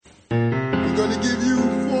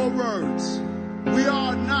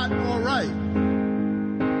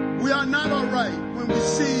we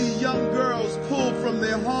see young girls pulled from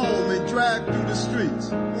their home and dragged through the streets,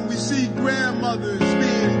 when we see grandmothers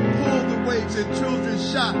being pulled away to children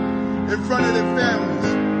shot in front of their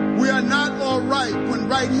families, we are not all right when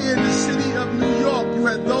right here in the city of New York you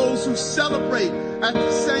have those who celebrate at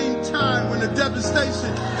the same time when the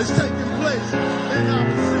devastation is taking place in our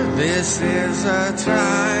city. This is a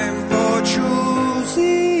time for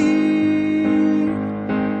choosing.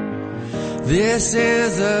 This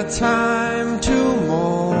is a time to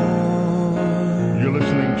mourn. You're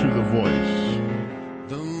listening to The Voice.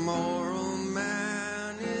 The moral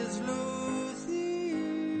man is losing.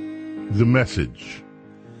 The Message.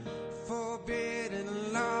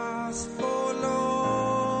 Forbidden lost for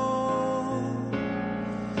long.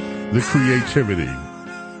 The creativity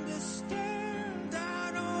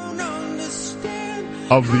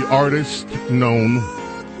of the artist known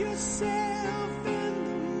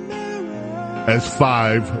as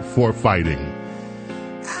Five for Fighting.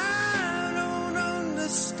 I don't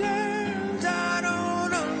understand.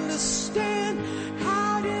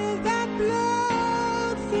 How did that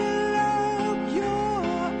blood fill up your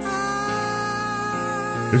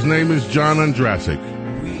eyes? His name is John Ondrasik.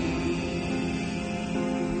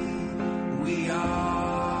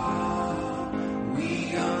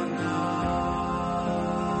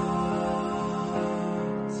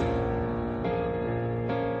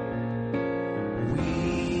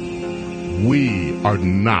 We are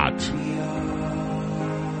not.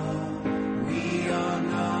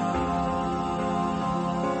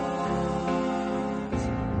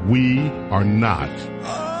 We are not.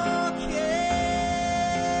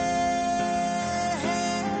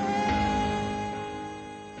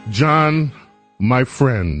 John, my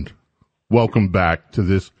friend, welcome back to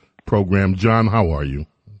this program. John, how are you?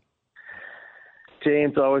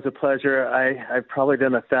 James, always a pleasure. I've probably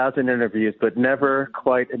done 1,000 interviews, but never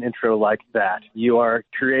quite an intro like that. You are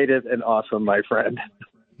creative and awesome, my friend.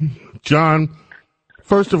 John,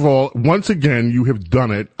 first of all, once again, you have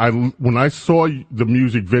done it. When I saw the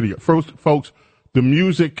music video, first, folks, the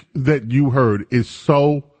music that you heard is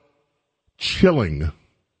so chilling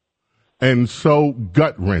and so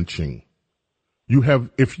gut-wrenching.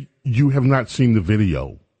 If you have not seen the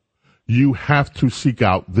video, you have to seek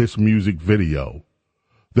out this music video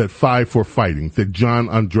that Five for Fighting, that John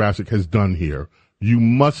Ondrasik has done here. You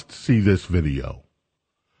must see this video.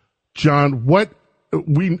 John,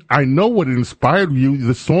 I know what inspired you.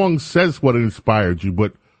 The song says what inspired you,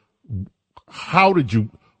 but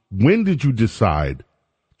when did you decide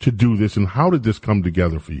to do this, and how did this come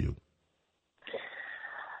together for you?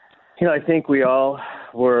 I think we all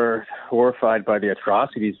were horrified by the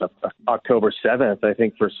atrocities of October 7th. I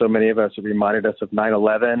think for so many of us, it reminded us of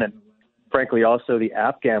 9/11 and frankly also the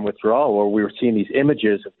Afghan withdrawal, where we were seeing these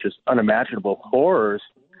images of just unimaginable horrors.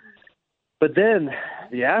 But then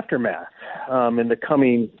the aftermath in the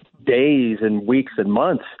coming days and weeks and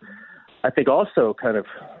months, I think also kind of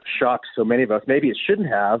shocked so many of us. Maybe it shouldn't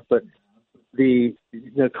have, but the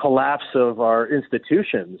collapse of our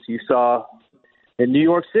institutions. You saw in New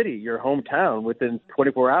York City, your hometown, within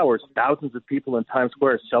 24 hours, thousands of people in Times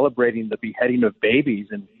Square celebrating the beheading of babies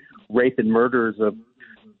and rape and murders of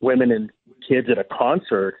women and kids at a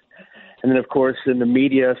concert. And then, of course, in the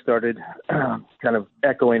media started kind of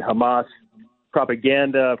echoing Hamas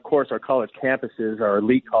propaganda. Of course, our college campuses, our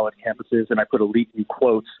elite college campuses, and I put elite in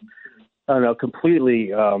quotes,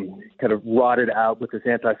 completely kind of rotted out with this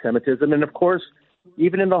anti-Semitism. And, of course,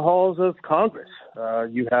 even in the halls of Congress,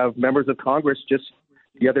 you have members of Congress just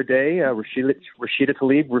the other day, Rashida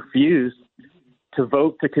Tlaib refused to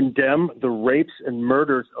vote to condemn the rapes and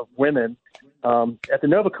murders of women at the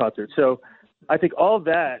Nova concert. So I think all of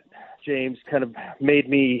that, James, kind of made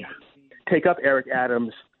me take up Eric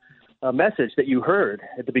Adams' message that you heard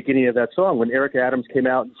at the beginning of that song when Eric Adams came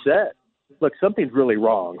out and said, look, something's really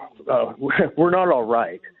wrong. We're not all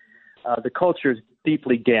right. The culture is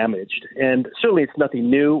deeply damaged. And certainly it's nothing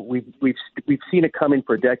new. We've seen it coming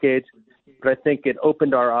for decades, but I think it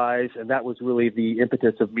opened our eyes, and that was really the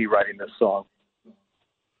impetus of me writing this song.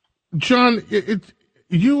 John,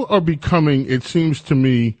 you are becoming, it seems to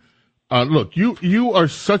me, look, you are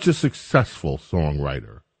such a successful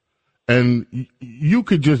songwriter, and you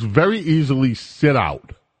could just very easily sit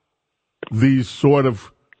out these sort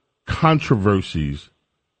of controversies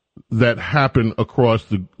that happen across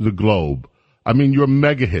the globe. I mean, your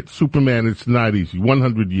mega hit, Superman, It's Not Easy,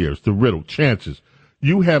 100 Years, The Riddle, Chances.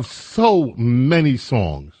 You have so many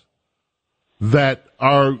songs that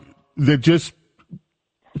just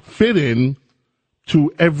fit in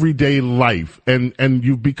to everyday life, and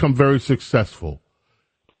you've become very successful.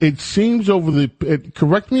 It seems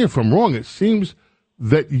correct me if I'm wrong, it seems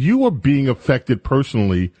that you are being affected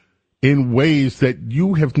personally in ways that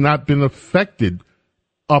you have not been affected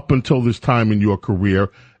up until this time in your career.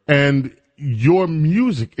 And your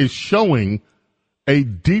music is showing a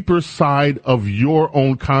deeper side of your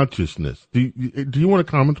own consciousness. Do you want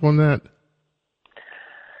to comment on that?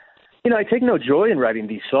 I take no joy in writing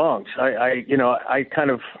these songs.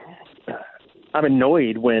 I'm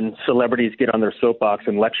annoyed when celebrities get on their soapbox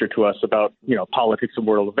and lecture to us about, politics and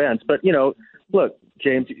world events. But, look,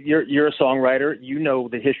 James, you're a songwriter. You know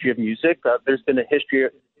the history of music. There's been a history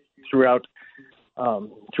throughout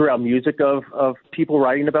music of people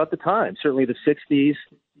writing about the time. Certainly the 60s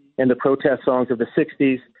and the protest songs of the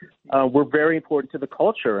 60s were very important to the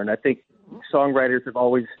culture. And I think songwriters have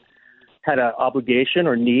always had an obligation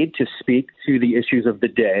or need to speak to the issues of the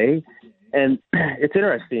day. And it's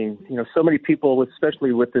interesting, so many people,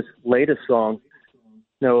 especially with this latest song,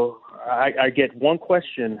 I get one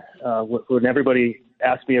question when everybody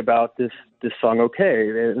asks me about this song, okay,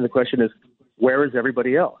 and the question is, where is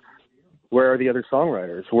everybody else? Where are the other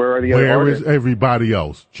songwriters? Where are the other artists? Where is everybody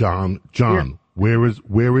else, John? Yeah.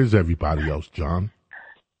 Where is everybody else, John?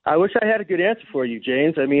 I wish I had a good answer for you,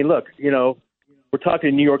 James. I mean, look, we're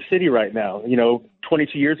talking New York City right now.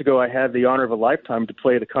 22 years ago, I had the honor of a lifetime to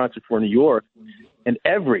play the concert for New York, and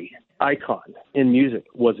every icon in music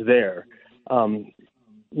was there,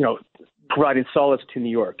 providing solace to New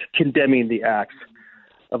York, condemning the acts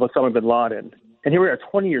of Osama bin Laden. And here we are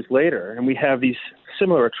 20 years later, and we have these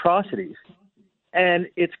similar atrocities. And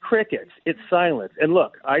it's crickets, it's silence. And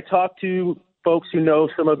look, I talk to folks who know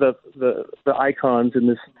some of the icons in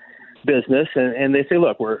this business, and they say,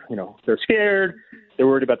 look, they're scared, they're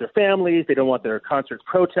worried about their families, they don't want their concerts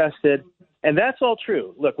protested. And that's all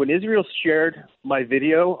true. Look, when Israel shared my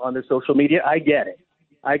video on their social media, I get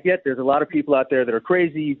it. There's a lot of people out there that are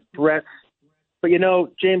crazy, threats. But,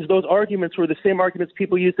 James, those arguments were the same arguments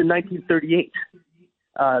people used in 1938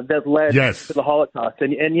 that led to the Holocaust.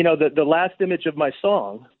 And the last image of my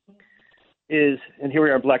song is, and here we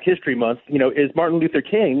are in Black History Month, is Martin Luther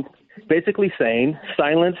King basically saying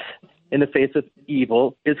silence in the face of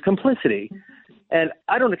evil is complicity. And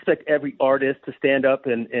I don't expect every artist to stand up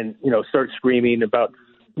and start screaming about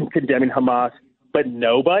condemning Hamas, but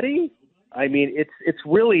nobody? I mean, it's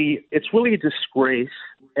really a disgrace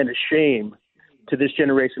and a shame to this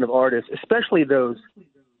generation of artists, especially those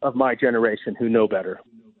of my generation who know better.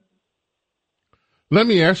 Let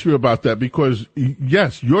me ask you about that because,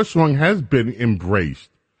 yes, your song has been embraced.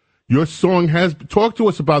 Your song has talked to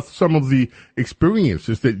us about some of the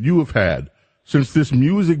experiences that you have had since this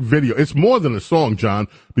music video. It's more than a song, John,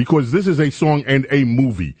 because this is a song and a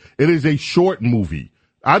movie. It is a short movie.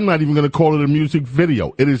 I'm not even going to call it a music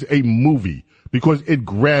video. It is a movie because it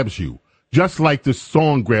grabs you, just like the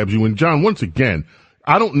song grabs you. And, John, once again,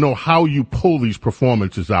 I don't know how you pull these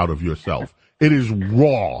performances out of yourself. It is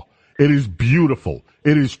raw. It is beautiful.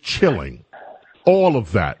 It is chilling. All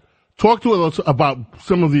of that. Talk to us about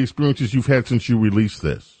some of the experiences you've had since you released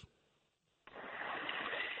this.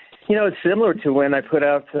 It's similar to when I put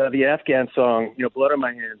out the Afghan song, Blood on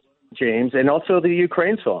My Hands, James, and also the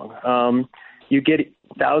Ukraine song. You get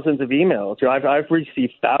thousands of emails. I've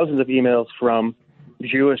received thousands of emails from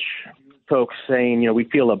Jewish folks saying, we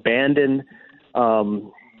feel abandoned.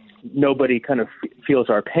 Nobody kind of feels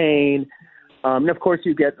our pain. And of course,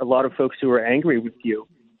 you get a lot of folks who are angry with you.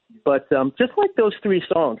 But just like those three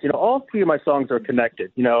songs, all three of my songs are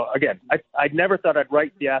connected. Again, I never thought I'd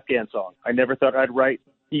write the Afghan song. I never thought I'd write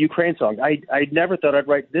the Ukraine song. I never thought I'd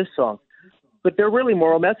write this song. But they're really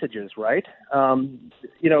moral messages, right?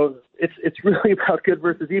 It's really about good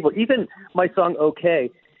versus evil. Even my song,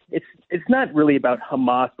 Okay, it's not really about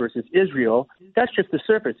Hamas versus Israel. That's just the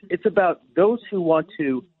surface. It's about those who want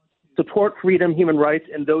to support freedom, human rights,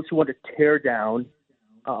 and those who want to tear down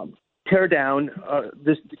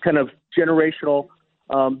this kind of generational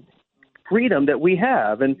freedom that we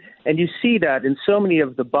have. And you see that in so many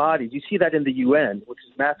of the bodies. You see that in the UN, which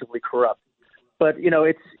is massively corrupt. But,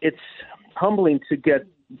 it's humbling to get,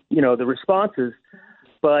 the responses,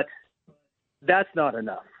 but that's not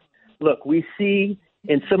enough. Look, we see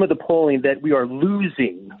in some of the polling that we are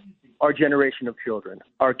losing our generation of children,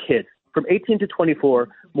 our kids. From 18 to 24,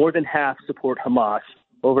 more than half support Hamas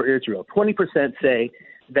over Israel. 20% say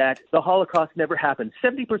that the Holocaust never happened.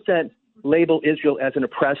 70% label Israel as an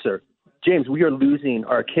oppressor. James, we are losing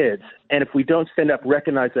our kids. And if we don't stand up,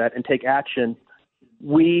 recognize that, and take action,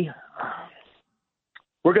 we're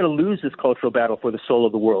going to lose this cultural battle for the soul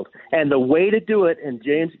of the world. And the way to do it, and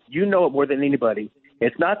James, you know it more than anybody,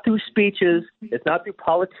 it's not through speeches, it's not through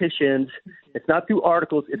politicians, it's not through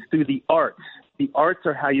articles, it's through the arts. The arts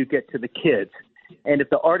are how you get to the kids. And if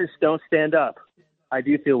the artists don't stand up, I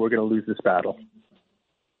do feel we're going to lose this battle.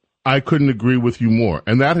 I couldn't agree with you more.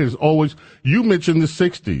 And that has always, you mentioned the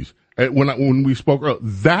 60s when we spoke earlier.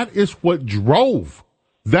 That is what drove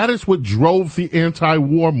the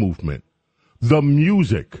anti-war movement. The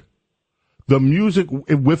music,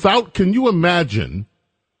 without, can you imagine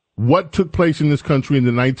what took place in this country in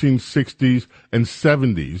the 1960s and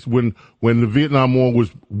 70s when the Vietnam War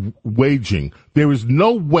was waging? There is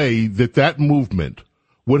no way that movement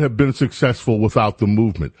would have been successful without the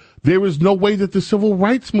movement. There is no way that the civil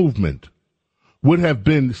rights movement would have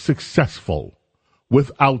been successful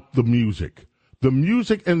without the music. The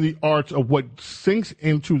music and the arts are what sinks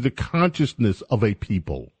into the consciousness of a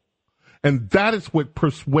people. And that is what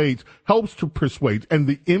helps to persuade, and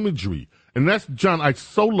the imagery. And that's, John, I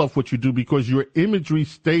so love what you do because your imagery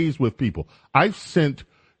stays with people. I've sent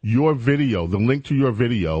your video, the link to your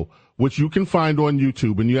video, which you can find on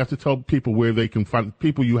YouTube, and you have to tell people where they can find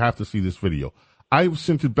people. You have to see this video. I've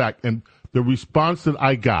sent it back, and the response that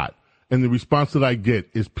I got and the response that I get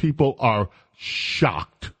is people are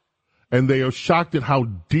shocked, and they are shocked at how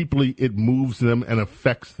deeply it moves them and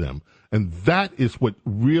affects them. And that is what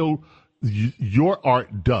your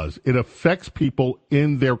art does. It affects people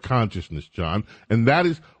in their consciousness, John, and that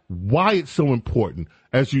is why it's so important,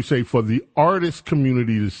 as you say, for the artist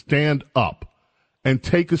community to stand up and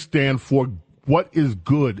take a stand for what is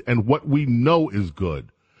good and what we know is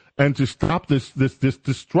good, and to stop this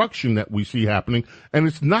destruction that we see happening. And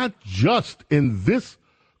it's not just in this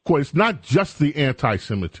court, it's not just the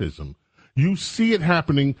anti-Semitism. You see it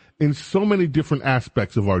happening in so many different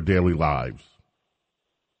aspects of our daily lives.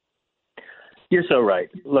 You're so right.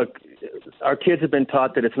 Look, our kids have been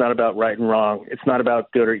taught that it's not about right and wrong. It's not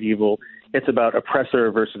about good or evil. It's about oppressor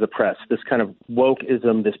versus oppressed. This kind of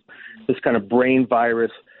wokeism, this kind of brain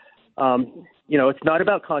virus. It's not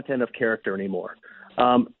about content of character anymore.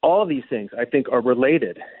 All of these things, I think, are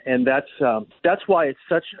related, and that's why it's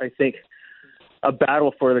such, I think, a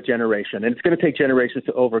battle for the generation, and it's going to take generations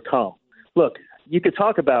to overcome. Look, you could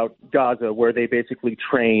talk about Gaza, where they basically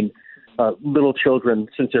train little children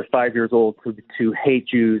since they're 5 years old to hate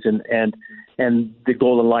Jews, and the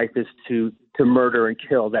goal in life is to murder and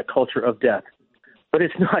kill, that culture of death. But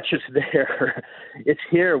it's not just there; it's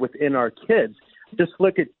here within our kids. Just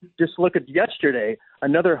look at yesterday.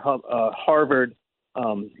 Another Harvard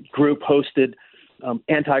group posted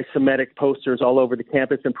anti-Semitic posters all over the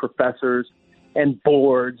campus, and professors and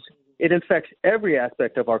boards. It infects every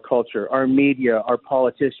aspect of our culture, our media, our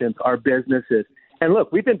politicians, our businesses. And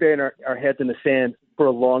look, we've been burying our heads in the sand for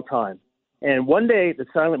a long time. And one day, the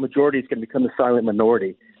silent majority is going to become the silent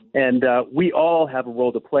minority. And we all have a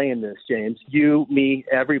role to play in this, James. You, me,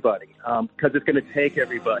 everybody, because it's going to take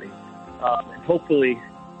everybody. And hopefully,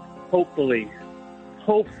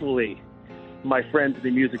 my friends in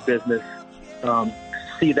the music business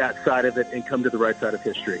see that side of it and come to the right side of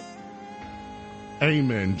history.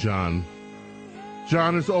 Amen, John.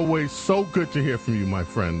 John, it's always so good to hear from you, my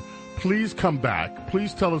friend. Please come back.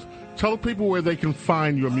 Please tell people where they can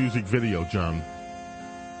find your music video, John.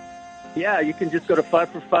 Yeah, you can just go to Fight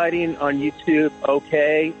for Fighting on YouTube,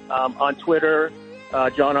 on Twitter,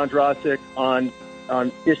 John Ondrasik, on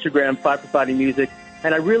Instagram, Fight for Fighting Music.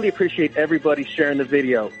 And I really appreciate everybody sharing the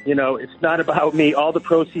video. You know, it's not about me. All the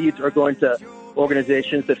proceeds are going to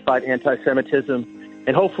organizations that fight anti-Semitism.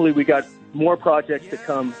 And hopefully we got more projects to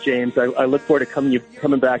come, James. I look forward to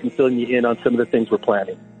coming back and filling you in on some of the things we're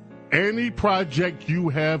planning. Any project you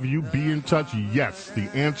have, you be in touch. Yes. The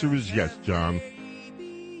answer is yes, John.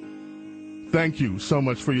 Thank you so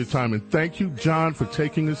much for your time. And thank you, John, for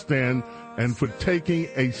taking a stand and for taking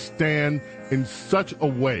a stand in such a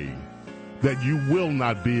way that you will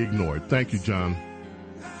not be ignored. Thank you, John.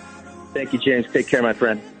 Thank you, James. Take care, my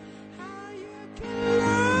friend.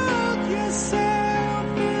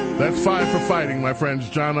 That's Fight for Fighting, my friends.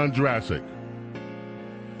 John Ondrasik.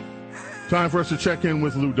 Time for us to check in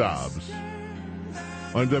with Lou Dobbs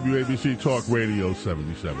on WABC Talk Radio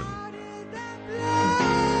 77.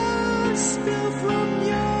 Spill from